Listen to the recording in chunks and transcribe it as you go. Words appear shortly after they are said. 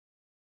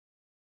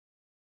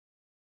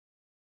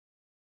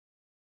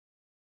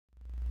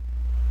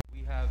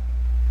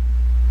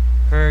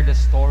heard the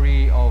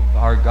story of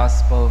our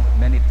gospel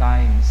many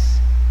times.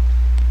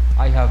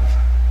 I have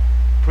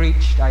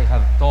preached, I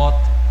have taught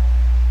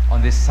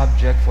on this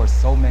subject for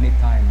so many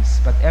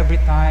times, but every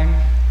time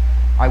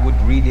I would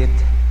read it,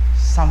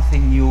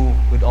 something new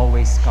would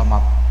always come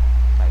up.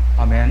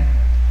 Amen?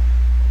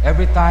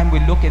 Every time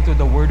we look into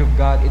the Word of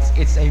God,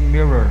 it's a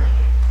mirror,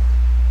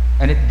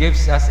 and it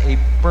gives us a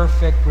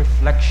perfect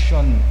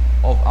reflection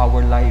of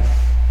our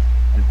life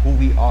and who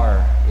we are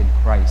in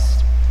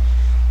Christ.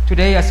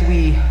 Today, as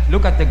we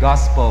look at the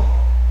gospel,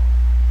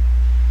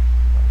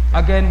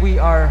 again, we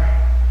are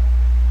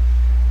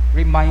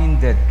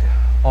reminded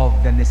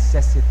of the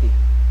necessity,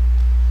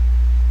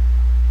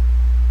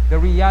 the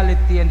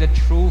reality and the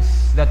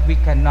truth that we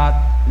cannot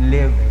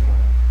live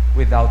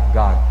without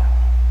God.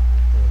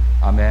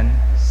 Amen.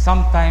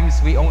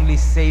 Sometimes we only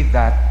say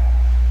that,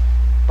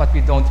 but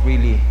we don't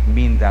really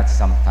mean that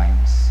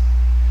sometimes.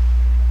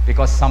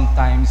 Because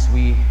sometimes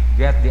we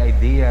get the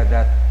idea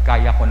that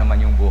kaya ko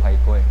naman yung buhay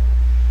ko eh.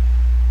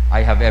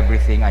 I have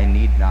everything I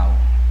need now.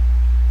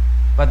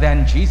 But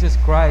then Jesus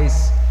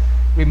Christ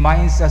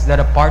reminds us that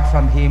apart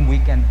from Him, we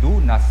can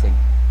do nothing.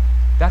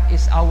 That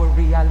is our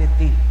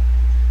reality.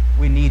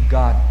 We need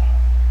God.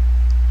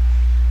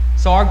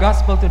 So our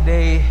gospel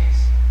today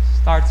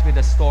starts with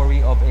the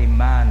story of a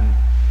man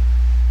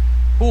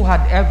who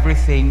had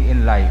everything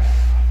in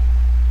life.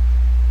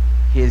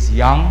 He is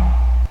young,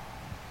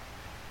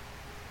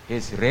 he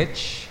is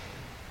rich,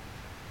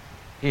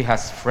 he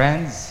has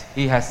friends,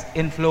 he has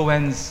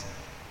influence,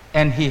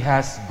 and he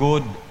has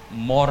good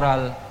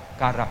moral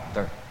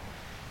character.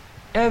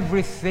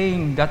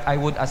 Everything that I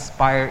would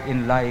aspire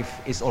in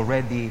life is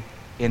already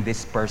in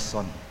this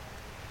person.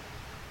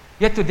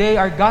 Yet today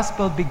our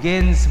gospel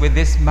begins with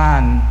this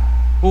man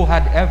who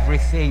had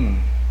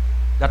everything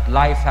that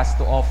life has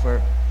to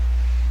offer.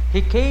 He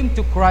came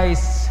to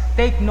Christ.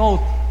 Take note,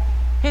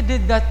 he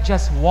did not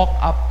just walk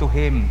up to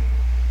Him.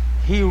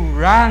 He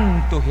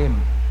ran to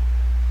Him.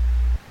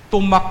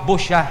 Tumakbo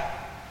siya.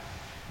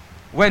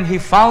 When he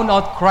found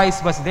out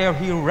Christ was there,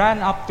 he ran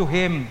up to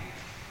Him.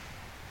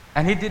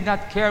 And he did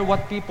not care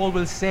what people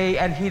will say,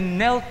 and he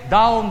knelt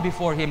down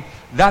before Him.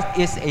 That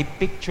is a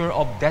picture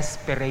of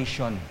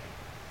desperation.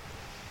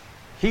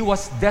 He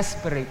was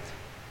desperate.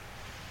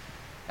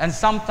 And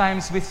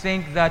sometimes we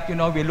think that,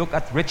 we look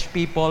at rich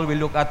people, we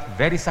look at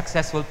very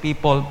successful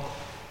people.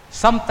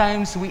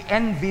 Sometimes we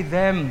envy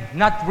them,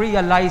 not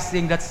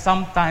realizing that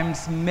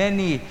sometimes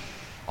many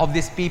of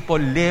these people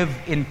live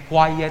in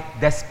quiet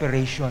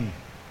desperation.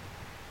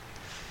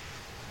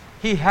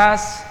 He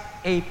has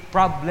a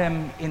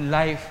problem in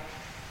life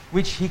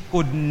which he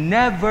could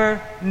never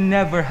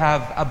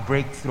have a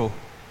breakthrough.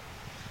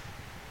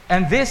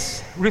 And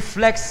this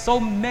reflects so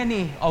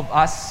many of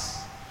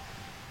us.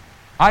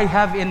 I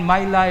have in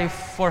my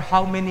life for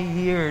how many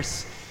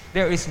years,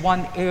 there is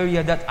one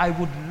area that I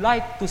would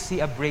like to see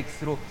a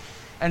breakthrough.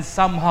 And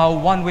somehow,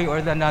 one way or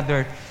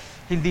another,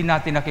 hindi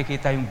natin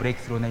nakikita yung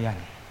breakthrough na yan.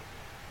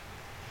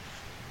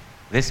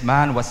 This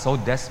man was so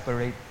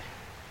desperate.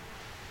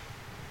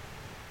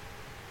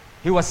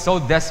 He was so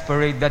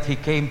desperate that he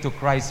came to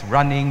Christ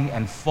running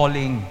and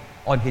falling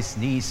on his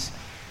knees.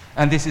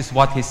 And this is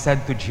what he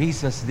said to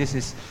Jesus. This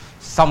is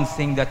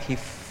something that he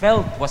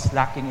felt was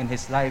lacking in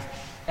his life.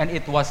 And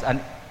it was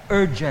an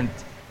urgent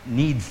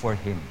need for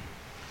him.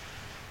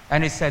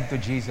 And he said to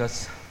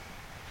Jesus,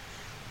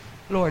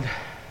 Lord,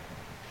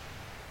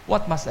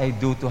 what must I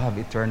do to have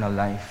eternal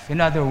life?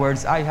 In other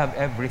words, I have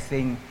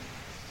everything,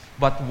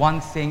 but one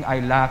thing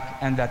I lack,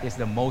 and that is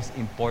the most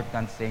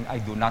important thing I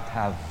do not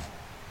have.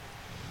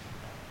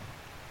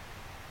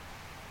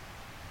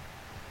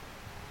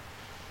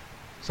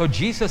 So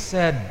Jesus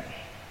said,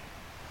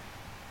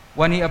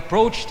 when he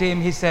approached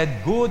him, he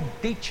said, good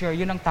teacher.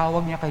 Yun ang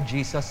tawag niya kay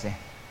Jesus eh.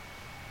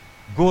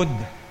 Good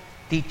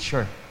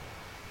teacher.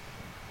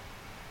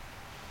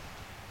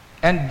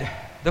 And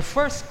the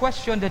first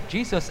question that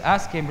Jesus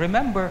asked him,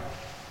 remember,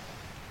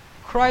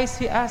 Christ,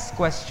 He asked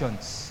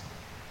questions.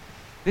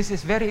 This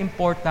is very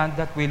important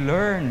that we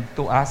learn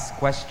to ask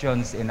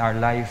questions in our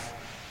life,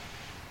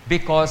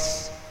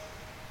 because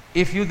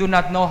if you do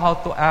not know how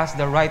to ask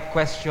the right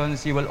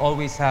questions, you will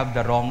always have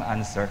the wrong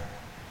answer.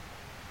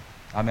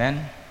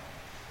 Amen?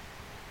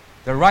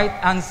 The right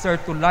answer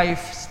to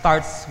life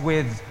starts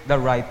with the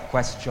right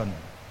question.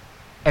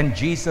 And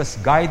Jesus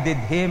guided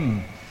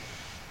him,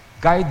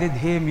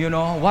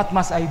 what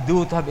must I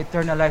do to have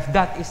eternal life?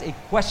 That is a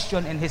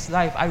question in his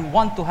life. I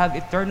want to have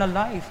eternal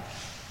life.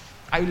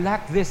 I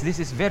lack this. This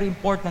is very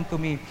important to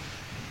me.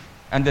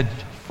 And the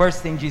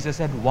first thing Jesus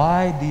said,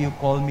 why do you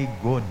call me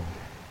good?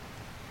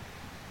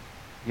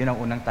 Yun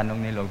ang unang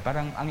tanong ni Lord.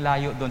 Parang ang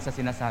layo doon sa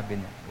sinasabi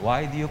niya.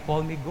 Why do you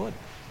call me good?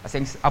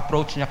 Kasi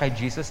approach niya kay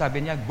Jesus,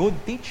 sabi niya, good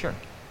teacher.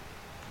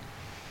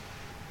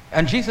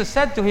 And Jesus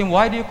said to him,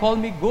 why do you call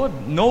me good?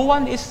 No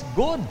one is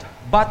good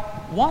but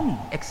one,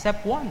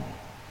 except one.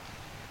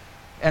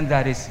 And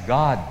that is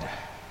God.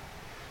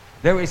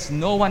 There is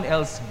no one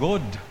else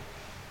good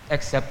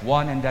except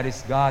one, and that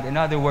is God. In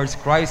other words,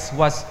 Christ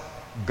was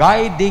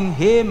guiding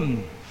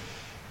him.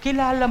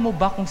 Kilala mo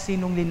ba kung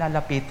sinong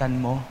linalapitan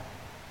mo?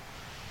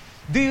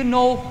 Do you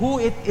know who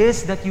it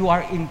is that you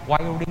are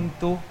inquiring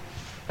to?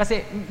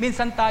 Kasi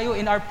minsan tayo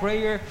in our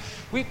prayer,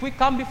 we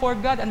come before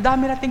God, ang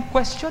dami nating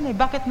question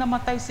bakit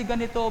namatay si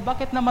ganito?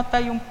 Bakit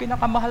namatay yung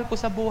pinakamahal ko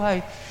sa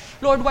buhay?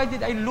 Lord, why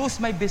did I lose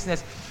my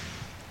business?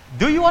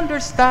 Do you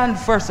understand,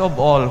 first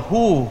of all,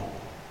 who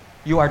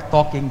you are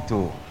talking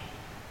to?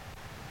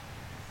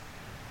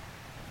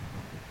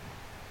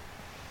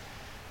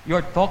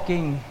 You're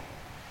talking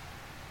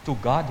to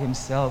God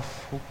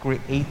Himself who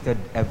created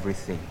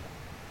everything.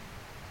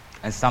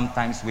 And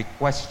sometimes we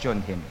question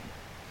Him.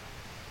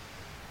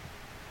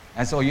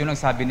 And so yun ang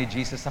sabi ni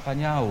Jesus sa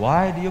kanya,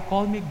 why do you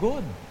call me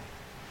good?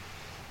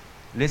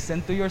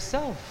 Listen to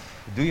yourself.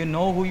 Do you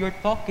know who you're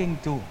talking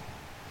to?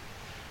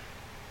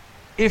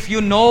 If you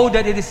know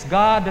that it is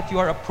God that you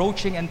are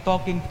approaching and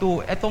talking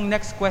to, etong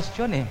next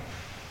question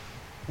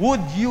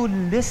would you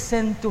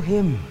listen to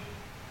Him?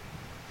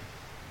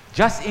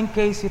 Just in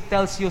case He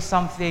tells you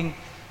something,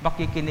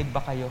 makikinig ba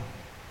kayo?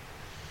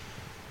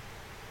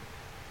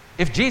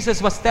 If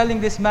Jesus was telling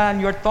this man,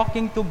 you're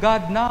talking to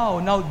God now.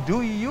 Now,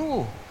 do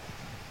you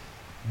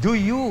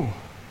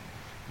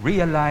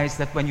realize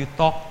that when you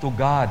talk to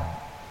God,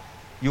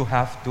 you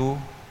have to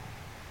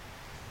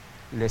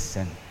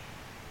listen?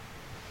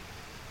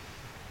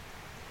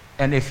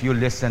 And if you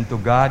listen to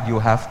God, you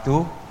have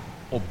to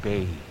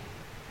obey.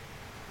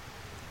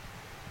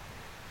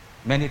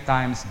 Many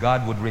times,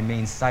 God would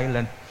remain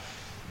silent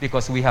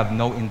because we have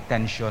no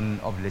intention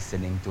of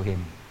listening to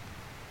Him.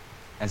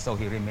 And so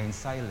He remains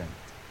silent.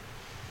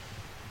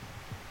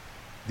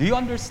 Do you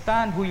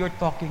understand who you're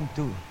talking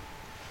to?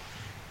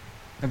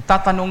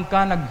 Nagtatanong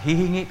ka,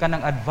 naghihingi ka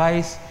ng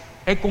advice,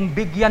 kung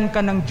bigyan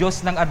ka ng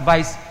Diyos ng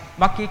advice,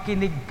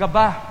 makikinig ka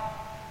ba?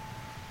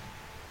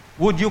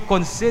 Would you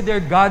consider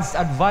God's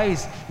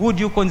advice? Would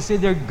you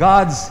consider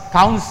God's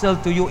counsel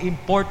to you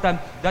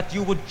important that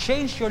you would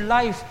change your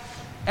life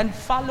and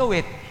follow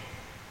it?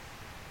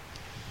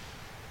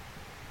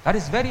 That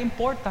is very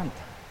important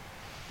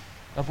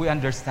if we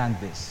understand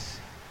this.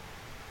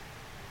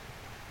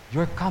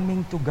 You're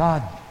coming to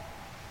God.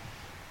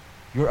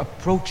 You're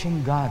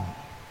approaching God.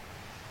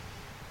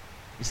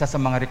 Isa sa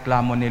mga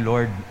reklamo ni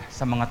Lord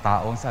sa mga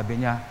tao,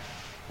 sabi niya,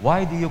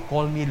 why do you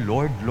call me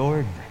Lord,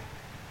 Lord?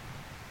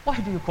 Why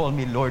do you call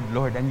me Lord,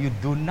 Lord, and you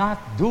do not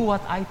do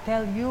what I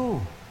tell you?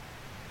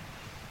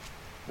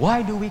 Why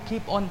do we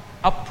keep on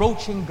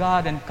approaching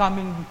God and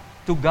coming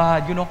to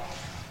God? You know,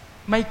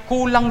 may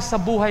kulang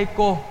sa buhay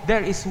ko.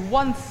 There is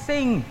one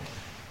thing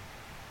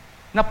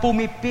na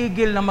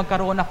pumipigil na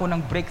magkaroon ako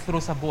ng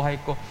breakthrough sa buhay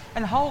ko.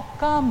 And how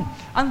come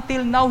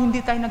until now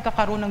hindi tayo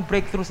nagkakaroon ng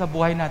breakthrough sa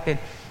buhay natin?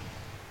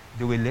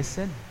 Do we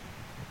listen?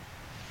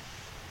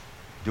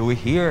 Do we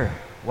hear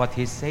what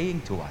He's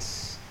saying to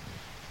us?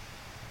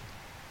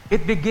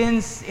 It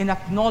begins in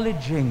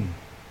acknowledging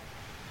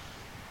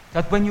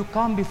that when you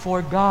come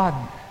before God,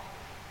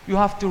 you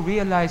have to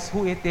realize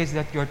who it is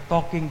that you're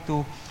talking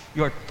to.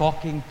 You're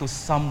talking to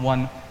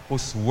someone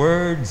whose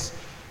words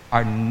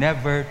are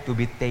never to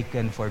be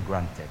taken for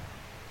granted.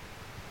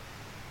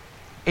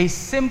 A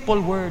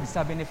simple word,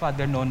 sabi ni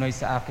Father Nonoy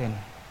sa akin,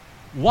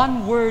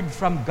 one word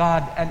from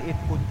God and it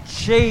would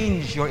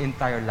change your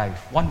entire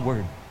life. One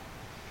word.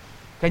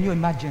 Can you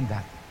imagine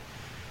that?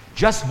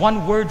 Just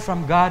one word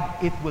from God,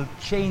 it will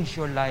change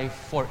your life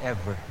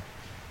forever,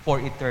 for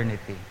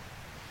eternity.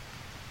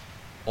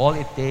 All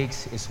it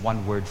takes is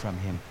one word from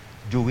Him.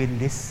 Do we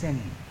listen?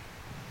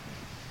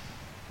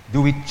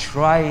 Do we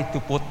try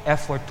to put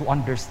effort to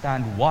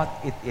understand what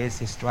it is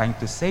He's trying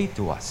to say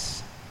to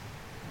us?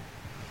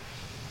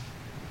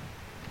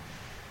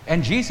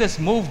 And Jesus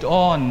moved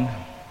on.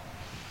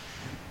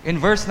 In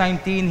verse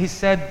 19, He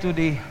said to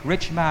the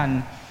rich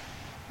man,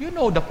 you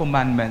know the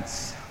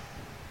commandments.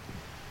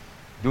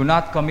 Do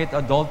not commit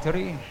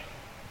adultery.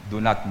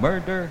 Do not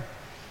murder.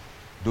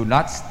 Do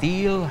not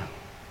steal.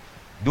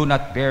 Do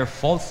not bear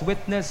false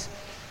witness.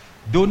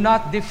 Do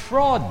not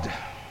defraud.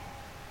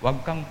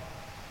 Huwag kang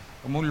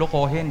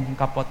lokohin yung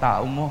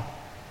kapwa-tao mo.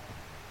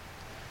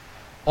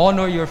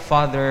 Honor your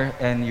father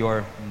and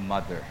your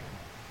mother.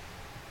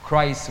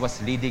 Christ was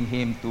leading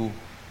him to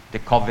the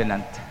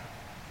covenant.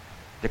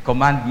 The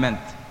commandment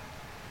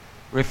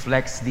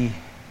reflects the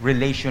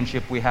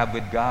relationship we have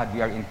with God.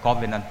 We are in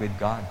covenant with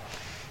God.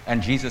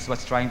 And Jesus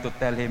was trying to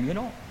tell him, you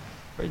know,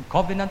 we're in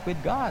covenant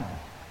with God.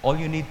 All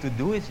you need to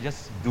do is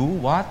just do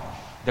what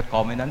the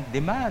covenant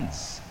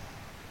demands.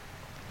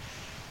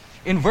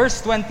 In verse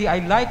 20, I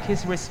like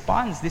his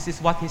response. This is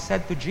what he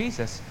said to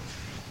Jesus.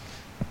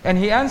 And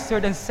he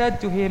answered and said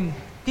to him,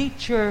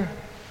 Teacher,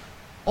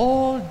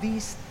 all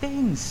these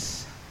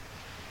things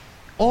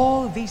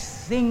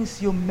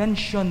you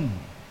mentioned,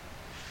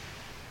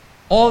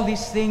 all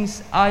these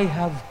things I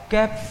have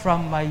kept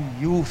from my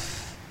youth.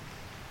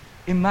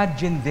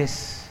 Imagine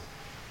this.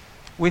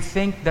 We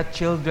think that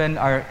children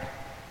are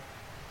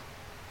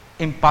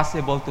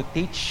impossible to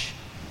teach.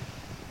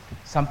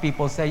 Some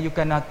people say you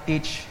cannot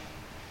teach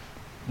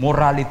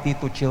morality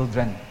to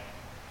children.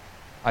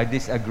 I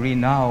disagree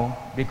now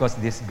because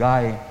this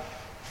guy,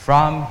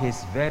 from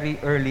his very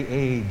early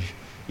age,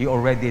 he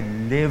already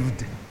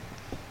lived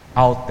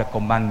out the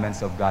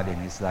commandments of God in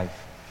his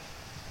life.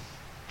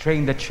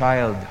 Train the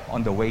child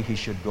on the way he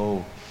should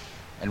go,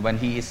 and when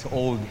he is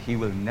old, he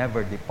will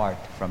never depart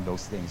from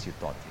those things you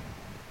taught him.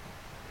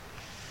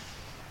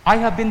 I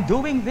have been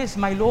doing this,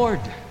 my Lord.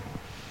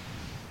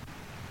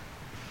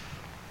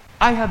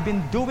 I have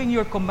been doing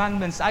your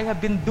commandments. I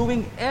have been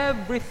doing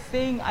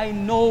everything I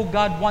know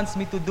God wants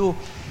me to do.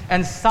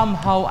 And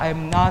somehow,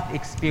 I'm not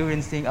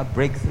experiencing a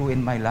breakthrough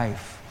in my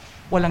life.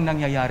 Walang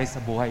nangyayari sa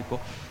buhay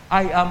ko.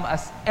 I am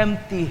as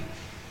empty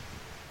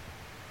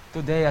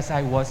today as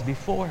I was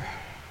before.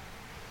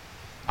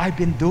 I've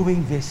been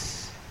doing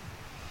this.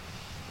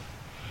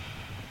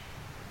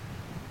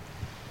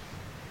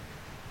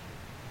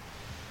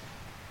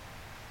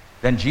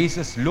 Then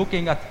Jesus,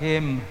 looking at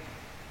him,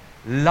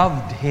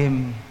 loved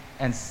him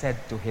and said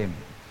to him,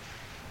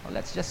 well,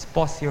 let's just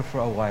pause here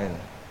for a while.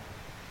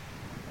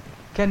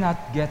 Cannot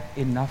get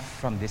enough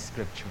from this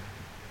scripture.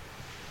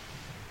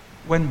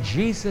 When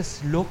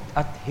Jesus looked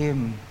at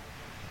him,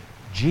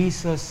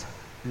 Jesus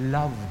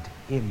loved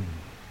him.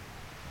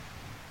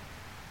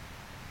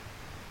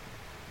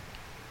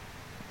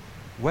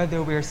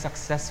 Whether we're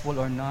successful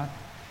or not,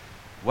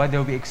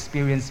 whether we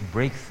experience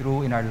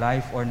breakthrough in our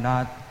life or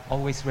not,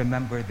 always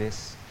remember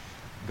this: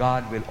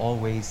 God will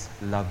always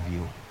love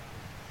you.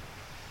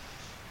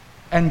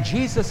 And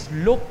Jesus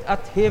looked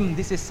at him.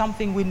 This is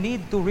something we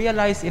need to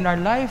realize in our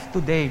life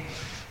today.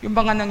 Yung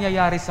mga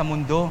nangyayari sa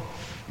mundo,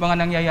 mga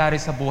nangyayari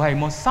sa buhay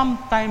mo,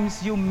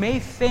 sometimes you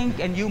may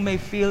think and you may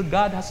feel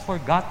God has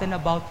forgotten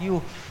about you.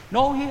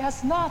 No, He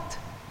has not.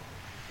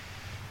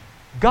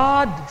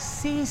 God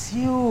sees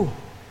you.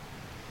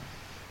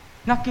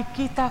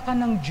 Nakikita ka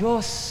ng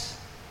Diyos.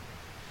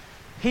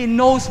 He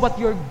knows what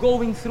you're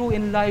going through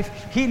in life.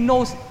 He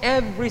knows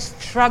every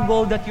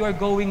struggle that you are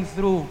going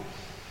through.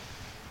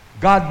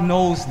 God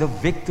knows the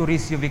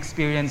victories you've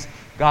experienced.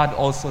 God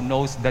also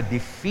knows the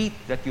defeat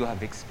that you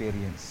have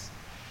experienced.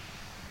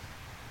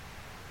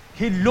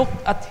 He looked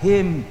at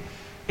him.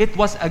 It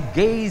was a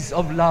gaze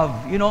of love.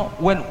 You know,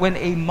 when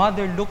a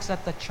mother looks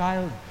at a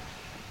child,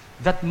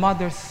 that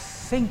mother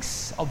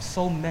thinks of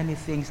so many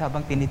things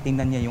habang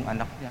tinitingnan niya yung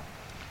anak niya.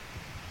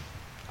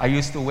 I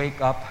used to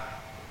wake up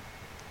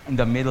in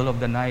the middle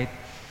of the night.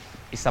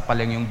 Isa pa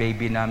lang yung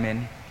baby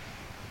namin.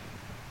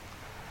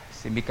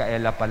 Si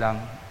Micaela pa lang.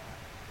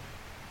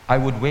 I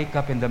would wake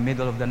up in the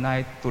middle of the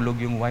night, tulog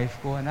yung wife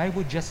ko, and I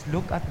would just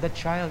look at the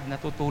child.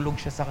 Natutulog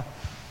siya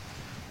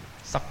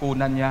sa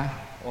kunan niya,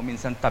 o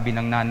minsan tabi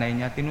ng nanay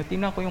niya.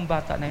 Tinutingnan ko yung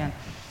bata na yan.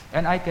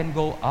 And I can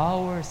go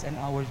hours and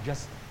hours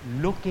just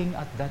looking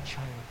at that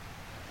child.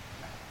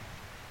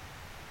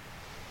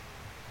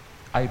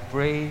 I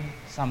pray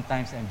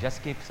sometimes and just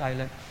keep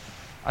silent.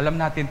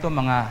 Alam natin to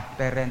mga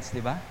parents,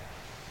 di ba?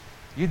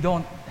 You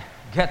don't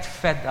get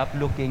fed up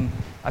looking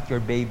at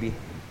your baby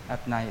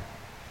at night.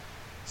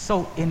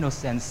 So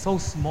innocent, so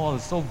small,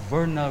 so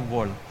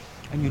vulnerable.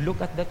 And you look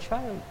at that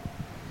child.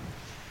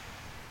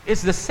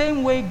 It's the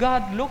same way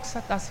God looks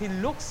at us. He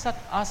looks at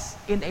us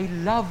in a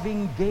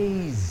loving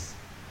gaze.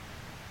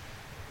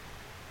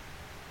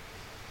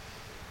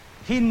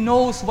 He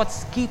knows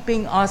what's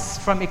keeping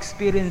us from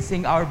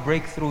experiencing our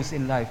breakthroughs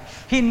in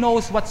life. He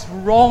knows what's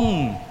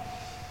wrong.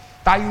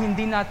 Tayo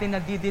hindi natin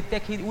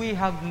nadidetect. We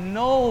have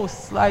no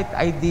slightest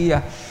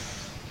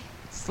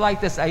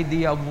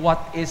idea of what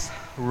is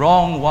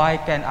wrong. Why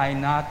can I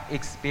not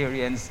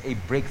experience a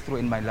breakthrough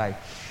in my life?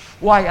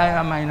 Why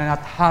am I not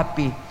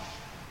happy?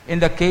 In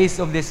the case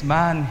of this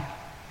man,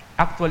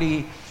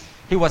 actually,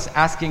 he was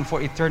asking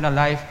for eternal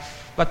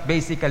life, but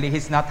basically,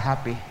 he's not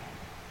happy.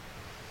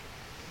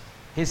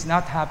 He's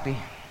not happy.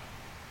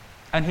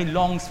 And he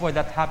longs for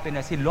that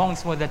happiness. He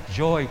longs for that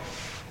joy.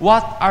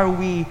 What are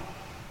we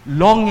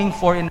longing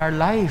for in our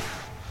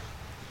life?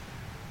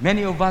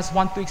 Many of us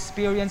want to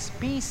experience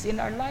peace in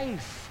our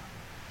life.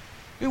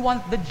 We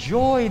want the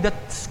joy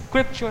that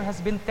Scripture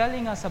has been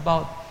telling us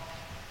about.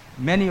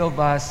 Many of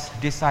us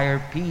desire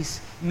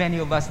peace. Many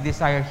of us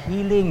desire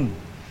healing.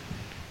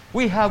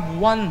 We have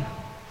one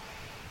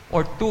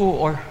or two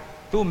or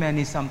too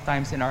many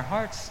sometimes in our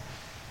hearts.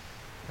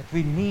 But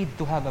we need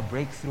to have a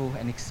breakthrough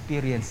and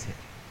experience it.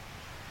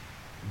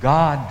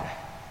 God,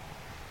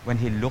 when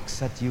He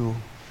looks at you,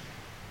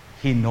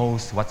 He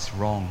knows what's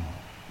wrong.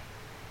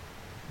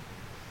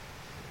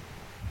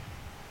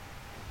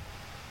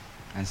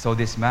 And so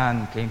this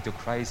man came to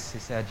Christ. He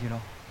said,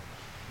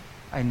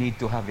 I need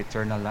to have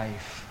eternal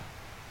life.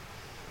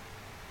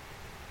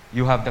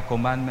 You have the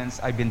commandments.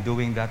 I've been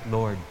doing that,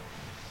 Lord.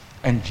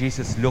 And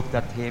Jesus looked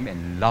at him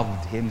and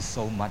loved him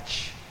so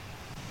much.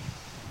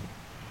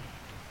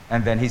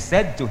 And then He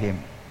said to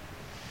him,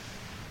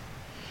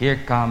 here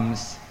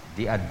comes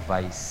the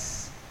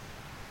advice.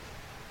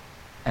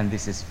 And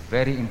this is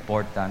very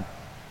important.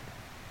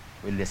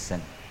 We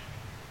listen.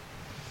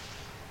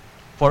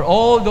 For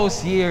all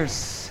those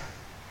years,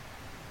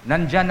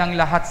 nandyan ang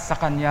lahat sa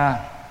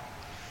kanya,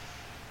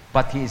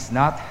 but he is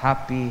not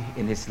happy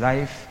in his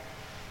life,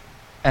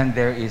 and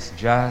there is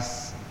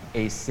just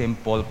a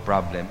simple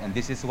problem. And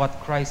this is what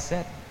Christ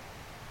said.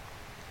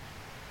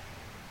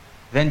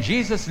 Then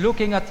Jesus,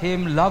 looking at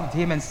him, loved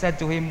him and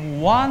said to him,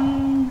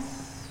 "One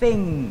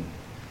thing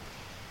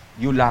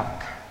you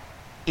lack."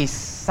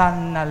 Isa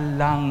na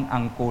lang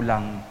ang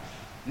kulang.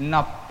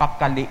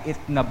 Napakaliit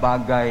na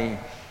bagay.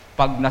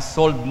 Pag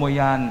na-solve mo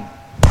yan,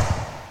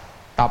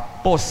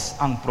 tapos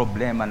ang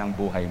problema ng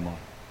buhay mo.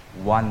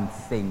 One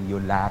thing you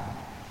lack.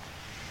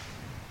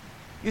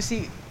 You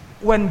see,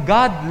 when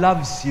God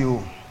loves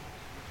you,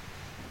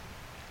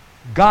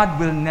 God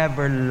will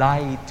never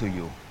lie to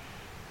you.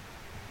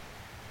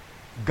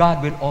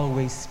 God will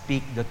always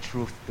speak the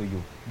truth to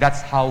you.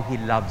 That's how He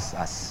loves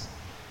us.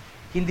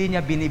 Hindi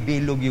niya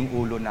binibilog yung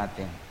ulo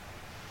natin.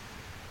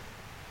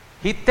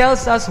 He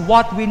tells us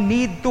what we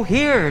need to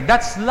hear.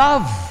 That's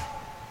love.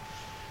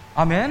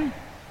 Amen?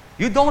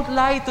 You don't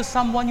lie to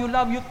someone you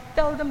love. You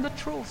tell them the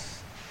truth.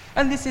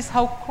 And this is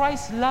how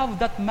Christ loved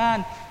that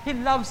man. He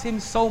loves him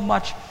so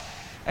much.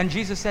 And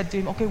Jesus said to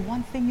him, okay,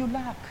 one thing you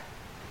lack.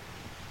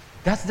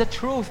 That's the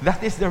truth.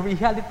 That is the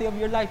reality of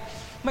your life.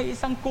 May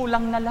isang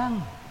kulang na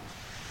lang.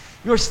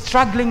 You're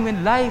struggling with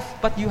life,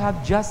 but you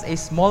have just a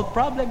small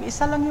problem.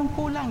 Isa lang yung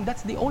kulang.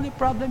 That's the only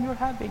problem you're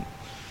having.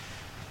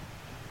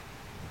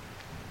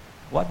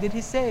 What did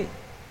He say?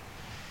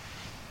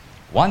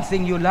 One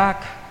thing you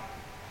lack.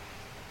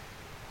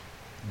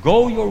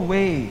 Go your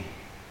way.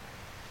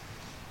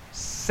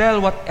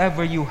 Sell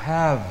whatever you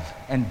have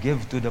and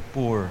give to the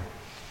poor,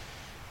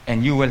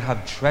 and you will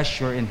have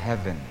treasure in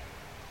heaven.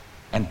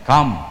 And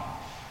come,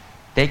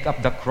 take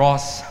up the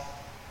cross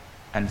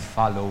and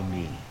follow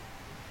me.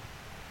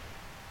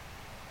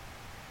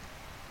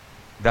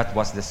 That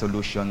was the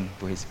solution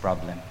to his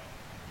problem.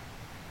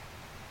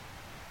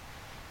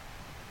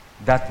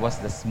 That was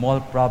the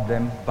small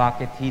problem.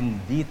 Bakit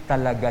hindi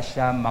talaga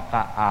siya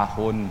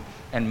makaahon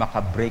and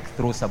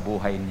maka-breakthrough sa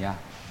buhay niya?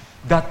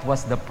 That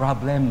was the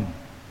problem.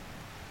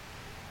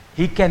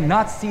 He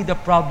cannot see the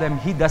problem.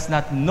 He does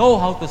not know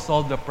how to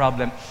solve the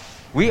problem.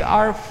 We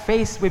are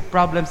faced with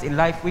problems in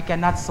life we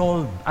cannot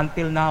solve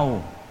until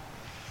now.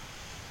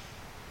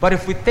 But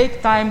if we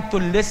take time to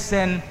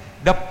listen,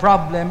 the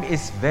problem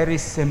is very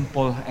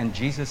simple. And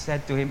Jesus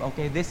said to him,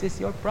 okay, this is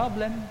your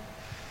problem.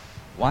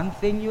 One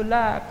thing you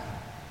lack.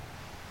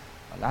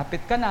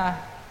 Malapit ka na.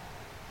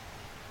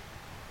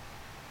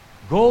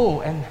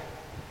 Go and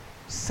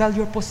sell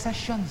your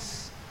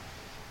possessions.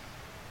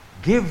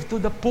 Give to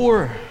the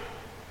poor.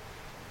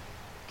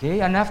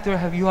 Okay, and after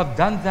you have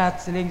done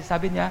that,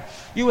 sabi niya,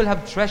 you will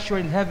have treasure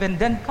in heaven.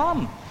 Then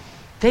come,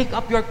 take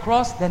up your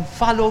cross, then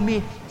follow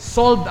me.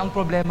 Solve ang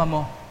problema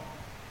mo.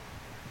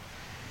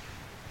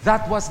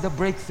 That was the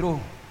breakthrough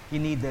he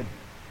needed.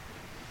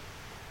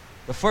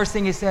 The first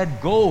thing he said,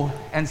 go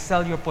and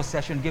sell your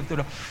possession, give to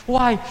them.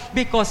 Why?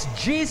 Because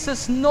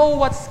Jesus knows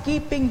what's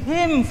keeping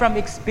him from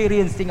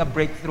experiencing a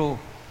breakthrough.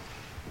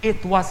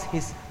 It was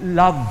his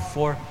love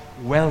for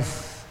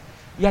wealth.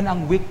 Yan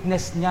ang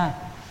weakness niya.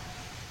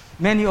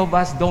 Many of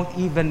us don't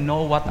even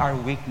know what our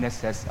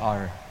weaknesses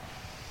are.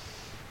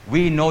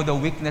 We know the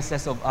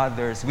weaknesses of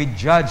others. We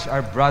judge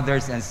our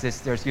brothers and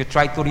sisters. You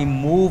try to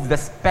remove the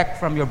speck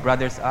from your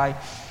brother's eye,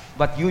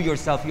 but you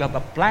yourself, you have a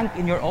plank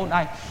in your own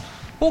eye.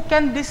 Who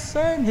can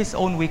discern his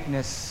own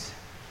weakness?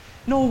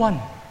 No one.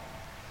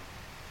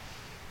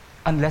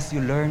 Unless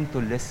you learn to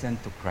listen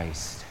to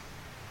Christ.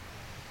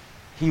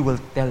 He will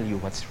tell you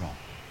what's wrong.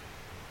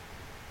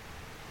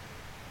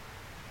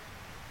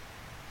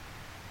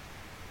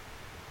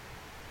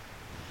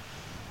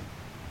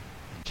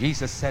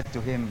 Jesus said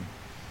to him,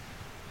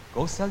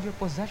 go sell your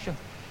possession.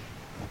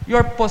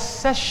 Your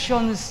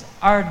possessions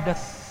are the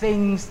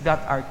things that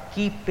are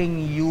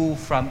keeping you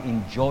from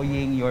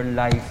enjoying your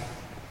life.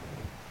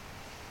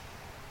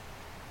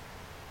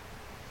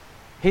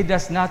 He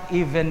does not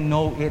even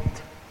know it.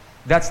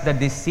 That's the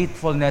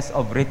deceitfulness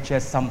of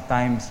riches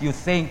sometimes. You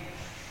think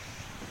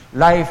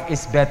life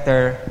is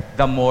better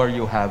the more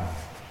you have.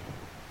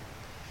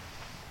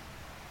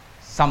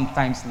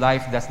 Sometimes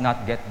life does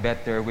not get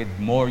better with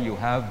more you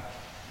have.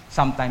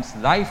 Sometimes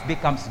life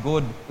becomes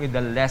good with the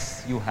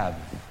less you have.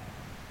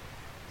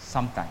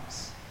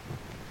 Sometimes.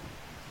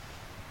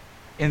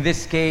 In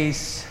this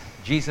case,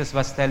 Jesus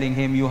was telling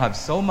him, you have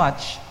so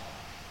much,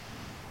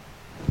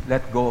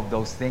 let go of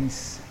those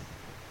things,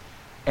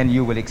 and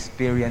you will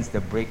experience the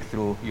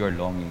breakthrough you're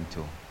longing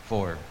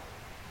for.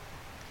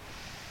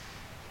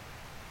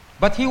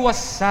 But he was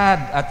sad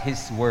at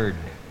his word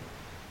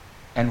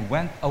and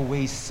went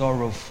away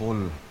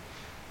sorrowful,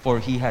 for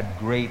he had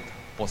great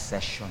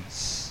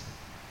possessions.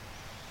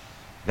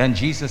 Then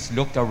Jesus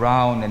looked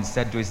around and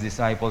said to his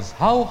disciples,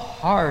 how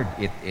hard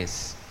it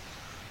is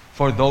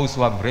for those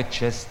who have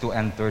riches to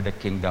enter the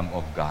kingdom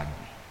of God.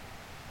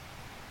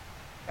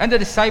 And the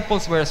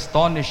disciples were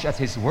astonished at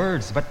his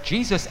words, but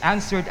Jesus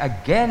answered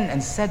again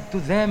and said to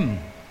them,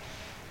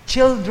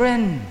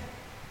 children,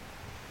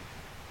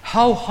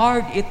 how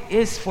hard it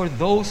is for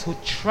those who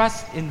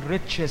trust in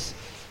riches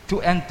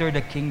to enter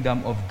the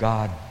kingdom of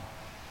God.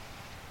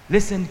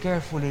 Listen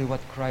carefully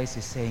what Christ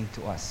is saying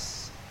to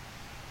us.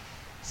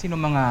 Sino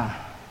mga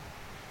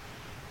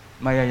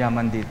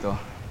mayayaman dito?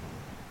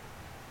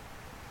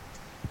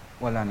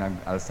 Wala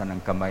nag-alsa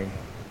ng kamay.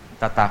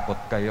 Tatakot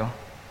kayo?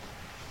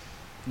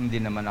 Hindi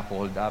naman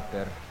ako hold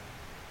upper.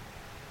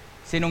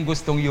 Sinong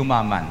gustong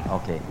yumaman?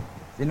 Okay.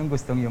 Sinong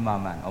gustong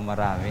yumaman? O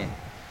marami.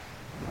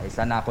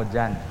 Isa na ako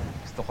dyan.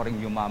 Gusto ko rin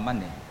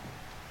yumaman eh.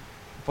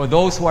 For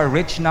those who are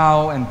rich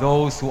now and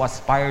those who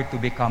aspire to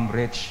become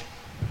rich,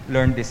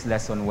 learn this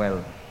lesson well.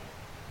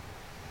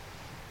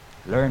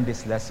 Learn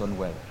this lesson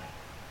well.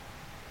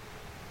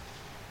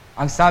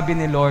 Ang sabi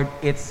ni Lord,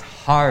 it's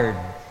hard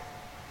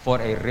for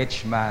a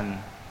rich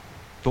man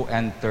to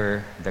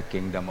enter the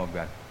kingdom of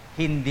God.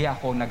 Hindi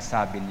ako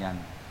nagsabi niyan.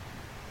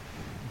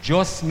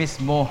 Diyos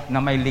mismo na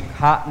may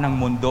likha ng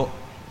mundo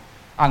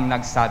ang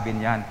nagsabi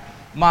niyan.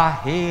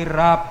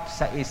 Mahirap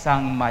sa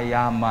isang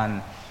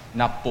mayaman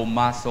na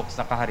pumasok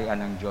sa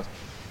kaharian ng Diyos.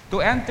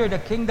 To enter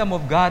the kingdom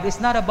of God is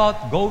not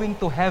about going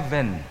to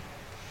heaven.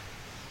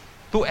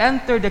 To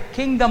enter the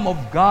kingdom of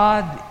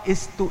God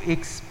is to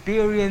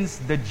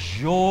experience the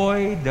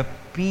joy, the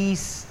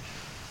peace,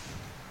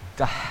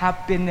 the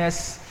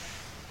happiness,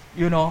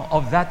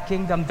 of that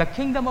kingdom. The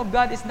kingdom of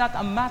God is not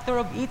a matter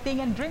of eating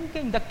and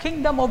drinking. The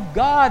kingdom of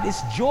God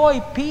is joy,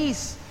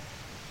 peace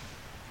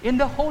in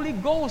the Holy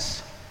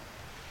Ghost.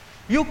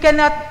 You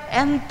cannot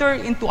enter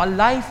into a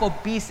life of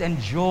peace and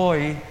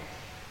joy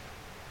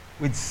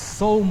with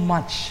so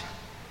much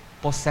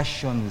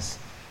possessions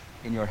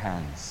in your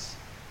hands.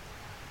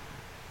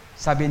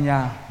 Sabi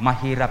niya,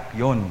 mahirap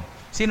yon.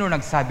 Sino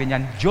nagsabi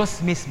niyan?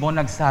 Diyos mismo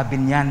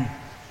nagsabi niyan.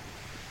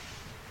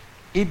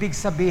 Ibig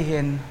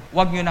sabihin,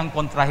 huwag niyo nang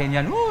kontrahin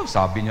yan.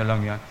 Sabi niya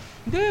lang yan.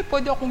 Hindi,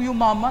 pwede akong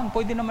yumaman.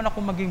 Pwede naman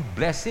akong maging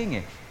blessing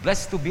eh.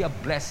 Blessed to be a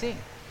blessing.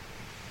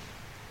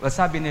 Well,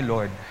 sabi ni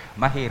Lord,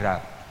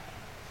 mahirap.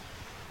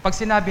 Pag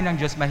sinabi ng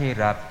Diyos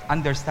mahirap,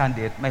 understand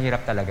it,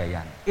 mahirap talaga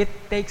yan. It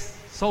takes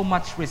so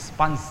much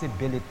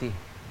responsibility.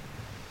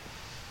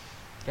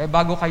 Kaya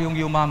bago kayong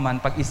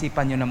yumaman,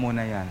 pag-isipan nyo na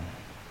muna yan.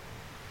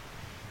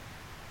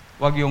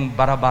 Huwag yung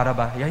bara-bara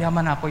ba,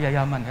 yayaman ako,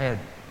 yayaman.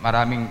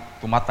 Maraming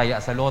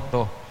tumataya sa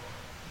loto.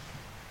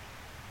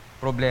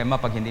 Problema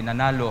pag hindi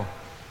nanalo.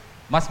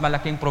 Mas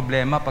malaking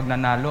problema pag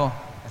nanalo.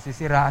 Kasi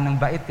siraan ng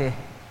bait eh.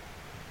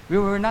 We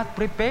were not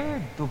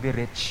prepared to be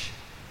rich.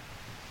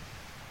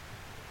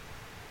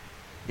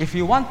 If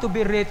you want to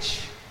be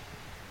rich,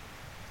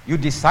 you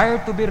desire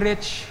to be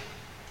rich,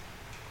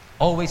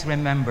 always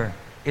remember,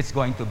 it's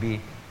going to be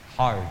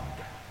hard.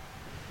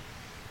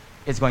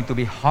 It's going to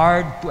be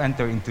hard to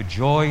enter into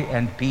joy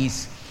and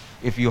peace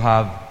if you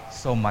have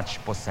so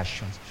much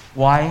possessions.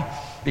 Why?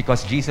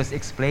 Because Jesus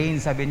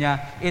explains, sabi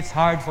niya, it's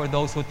hard for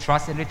those who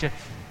trust in riches.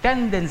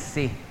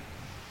 Tendency.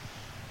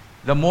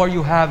 The more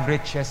you have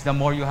riches, the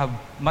more you have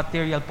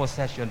material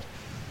possessions,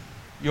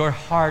 your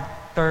heart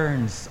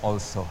turns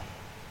also.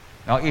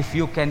 Now, if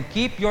you can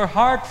keep your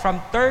heart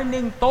from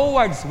turning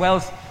towards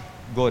wealth,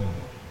 good.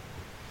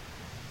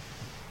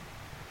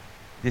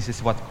 This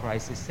is what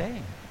Christ is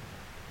saying.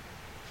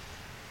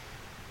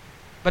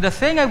 But the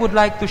thing I would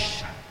like to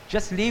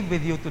just leave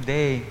with you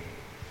today,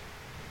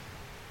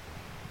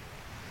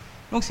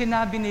 nung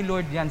sinabi ni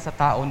Lord yan sa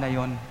tao na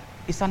yon,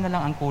 isa na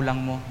lang ang kulang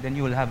mo, then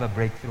you will have a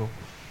breakthrough.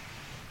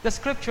 The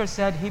scripture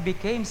said, he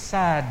became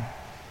sad,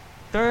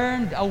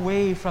 turned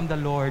away from the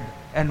Lord,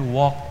 and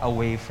walked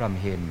away from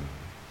Him.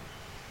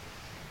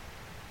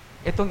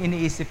 Itong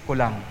iniisip ko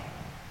lang,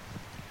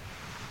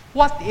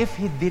 what if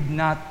he did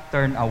not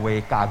turn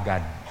away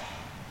kaagad?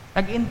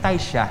 Nag-intay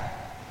siya.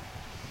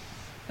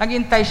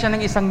 Nag-intay siya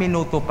ng 1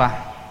 minuto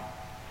pa.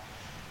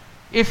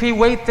 If he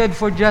waited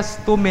for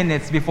just 2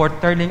 minutes before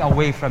turning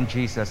away from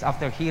Jesus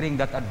after hearing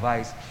that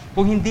advice,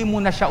 kung hindi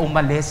muna siya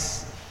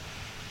umalis,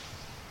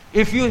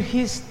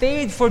 he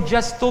stayed for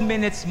just 2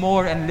 minutes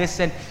more and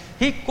listened,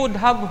 he could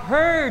have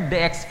heard the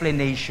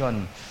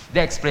explanation.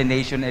 The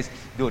explanation is,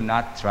 do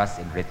not trust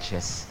in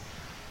riches.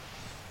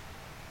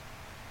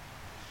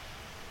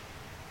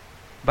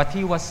 But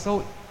he was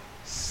so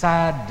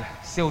sad,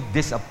 so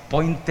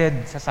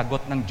disappointed sa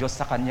sagot ng Diyos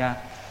sa kanya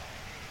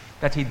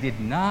that he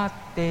did not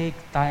take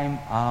time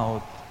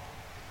out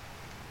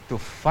to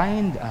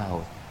find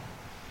out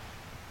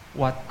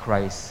what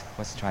Christ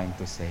was trying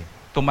to say.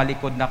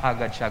 Tumalikod na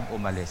kagad siya,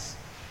 umalis.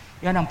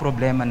 Yan ang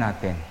problema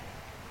natin.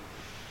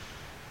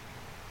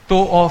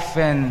 Too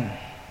often,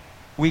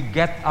 we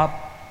get up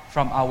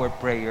from our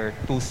prayer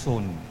too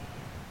soon.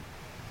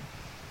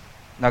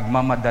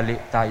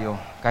 Nagmamadali tayo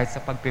kahit sa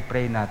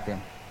pagpipray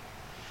natin.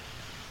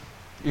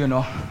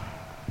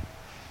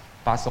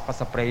 Pasok ka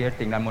sa prayer,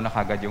 tingnan mo na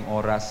kagad yung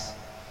oras,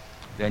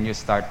 then you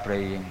start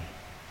praying.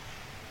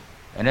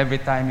 And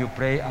every time you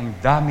pray, ang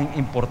daming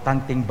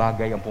importanteng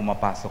bagay ang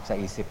pumapasok sa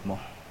isip mo.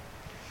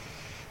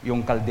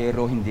 Yung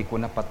kaldero, hindi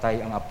ko napatay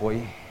ang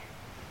apoy.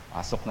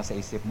 Pasok na sa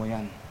isip mo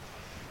yan.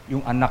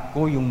 Yung anak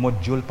ko, yung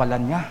module pala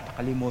niya,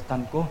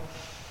 nakalimutan ko.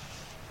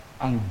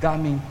 Ang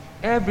daming,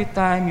 every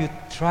time you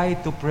try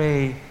to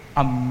pray,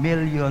 a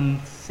million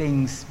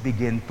things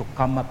begin to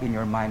come up in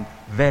your mind.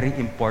 Very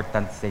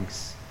important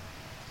things.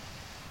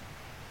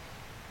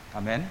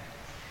 Amen?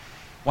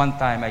 One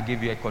time, I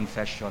give you a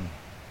confession.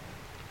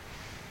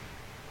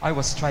 I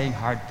was trying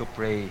hard to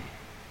pray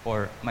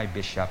for my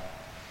bishop.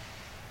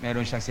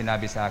 meron siyang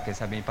sinabi sa akin,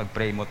 sabi niya,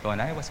 pag-pray mo to,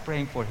 and I was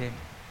praying for him.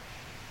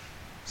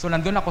 So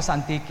nandun ako sa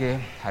Antique,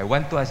 I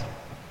went to a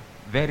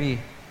very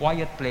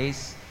quiet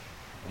place,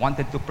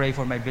 wanted to pray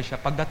for my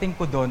bishop. Pagdating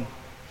ko doon,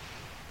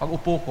 pag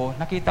upo ko,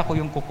 nakita ko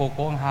yung kuko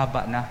ko, ang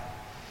haba na.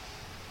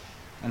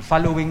 And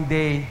following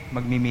day,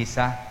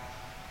 magmimisa.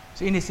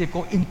 So inisip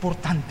ko,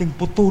 importanteng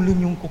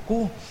putulin yung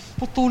kuko.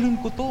 Putulin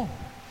ko to.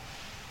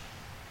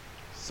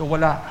 So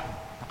wala,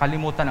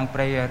 nakalimutan ang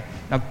prayer,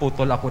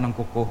 nagputol ako ng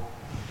kuko.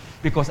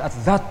 Because at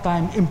that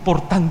time,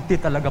 importante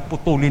talaga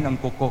putulin ang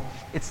kuko.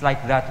 It's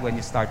like that when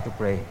you start to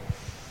pray.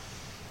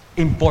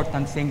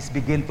 Important things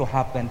begin to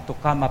happen, to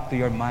come up to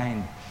your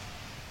mind.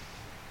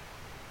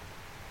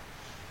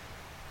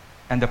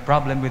 And the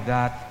problem with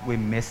that, we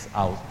miss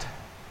out.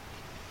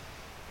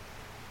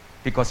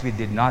 Because we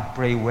did not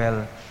pray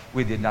well,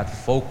 we did not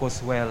focus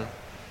well,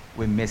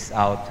 we miss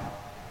out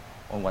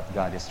on what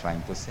God is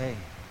trying to say.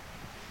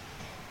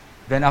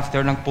 Then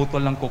after ng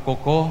putol ng kuko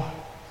ko,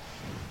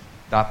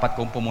 dapat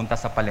kong pumunta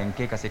sa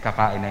palengke kasi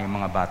kakain na yung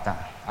mga bata.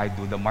 I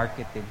do the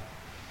marketing.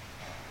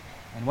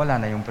 And wala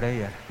na yung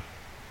prayer.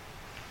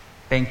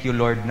 Thank you,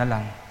 Lord na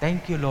lang.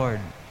 Thank you,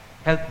 Lord.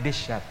 Help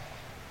Bishop.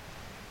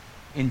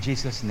 In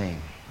Jesus' name.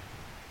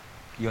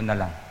 Yun na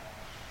lang.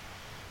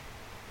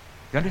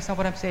 You understand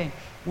what I'm saying?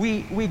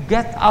 We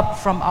get up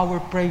from our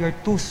prayer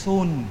too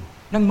soon.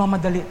 Nang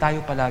mamadali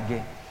tayo palagi.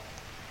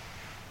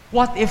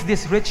 What if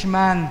this rich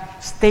man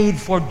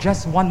stayed for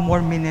just 1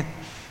 more minute?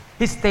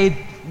 He stayed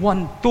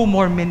 2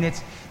 more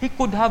minutes. He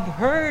could have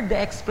heard the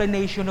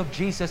explanation of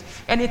Jesus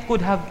and it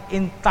could have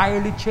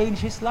entirely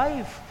changed his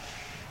life.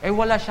 Eh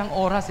wala siyang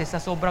oras sa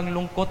sobrang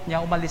lungkot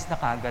niya, umalis na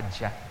kaagad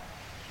siya.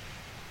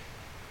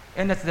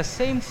 And it's the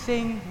same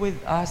thing with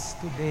us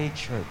today,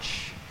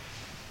 church.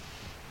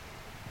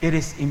 It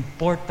is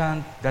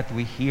important that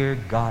we hear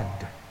God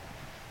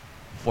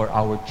for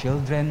our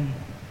children.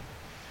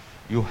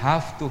 You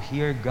have to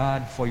hear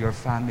God for your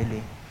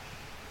family.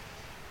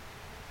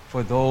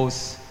 For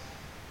those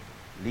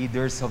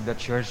leaders of the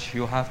church,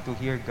 you have to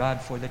hear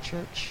God for the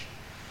church.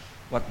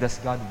 What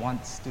does God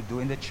want to do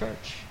in the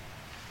church?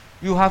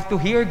 You have to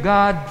hear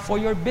God for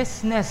your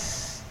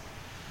business.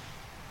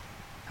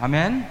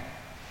 Amen?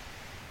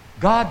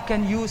 God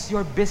can use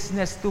your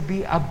business to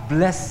be a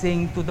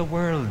blessing to the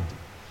world.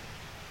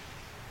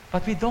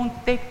 But we don't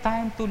take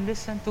time to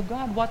listen to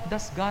God. What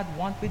does God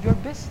want with your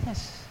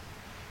business?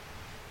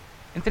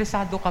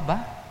 Interesado ka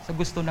ba sa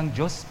gusto ng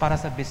Diyos para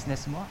sa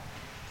business mo?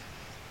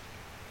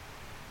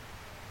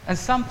 And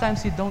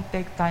sometimes you don't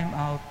take time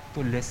out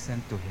to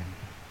listen to Him.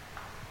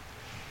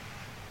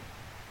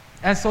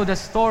 And so the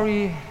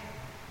story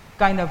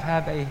kind of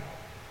have a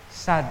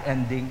sad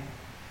ending.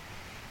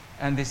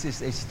 And this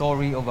is a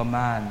story of a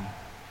man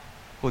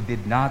who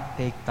did not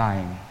take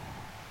time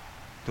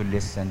to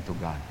listen to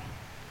God.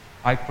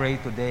 I pray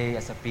today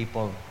as a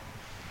people,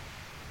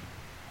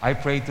 I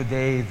pray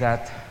today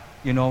that,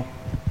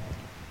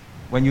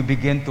 when you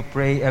begin to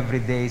pray every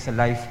day sa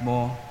life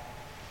mo,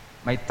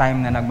 may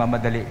time na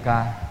nagmamadali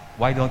ka,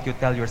 why don't you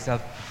tell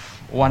yourself,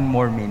 1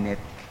 more minute.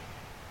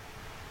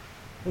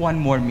 1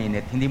 more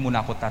minute. Hindi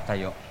muna ako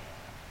tatayo.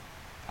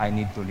 I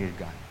need to hear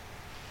God.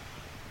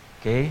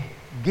 Okay?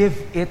 Give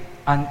it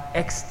an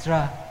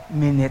extra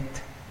minute.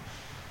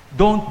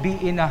 Don't be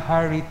in a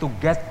hurry to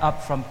get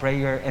up from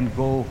prayer and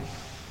go.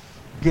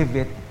 Give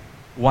it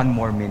 1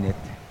 more minute.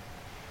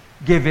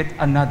 Give it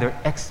another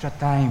extra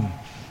time.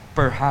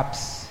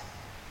 Perhaps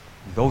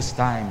those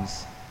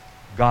times,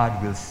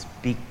 God will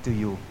speak to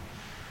you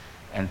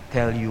and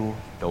tell you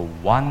the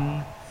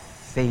one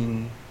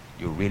thing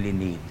you really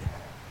need.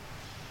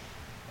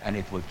 And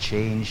it will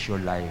change your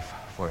life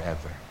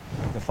forever.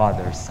 The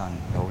Father, Son,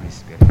 the Holy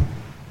Spirit.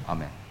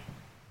 Amen.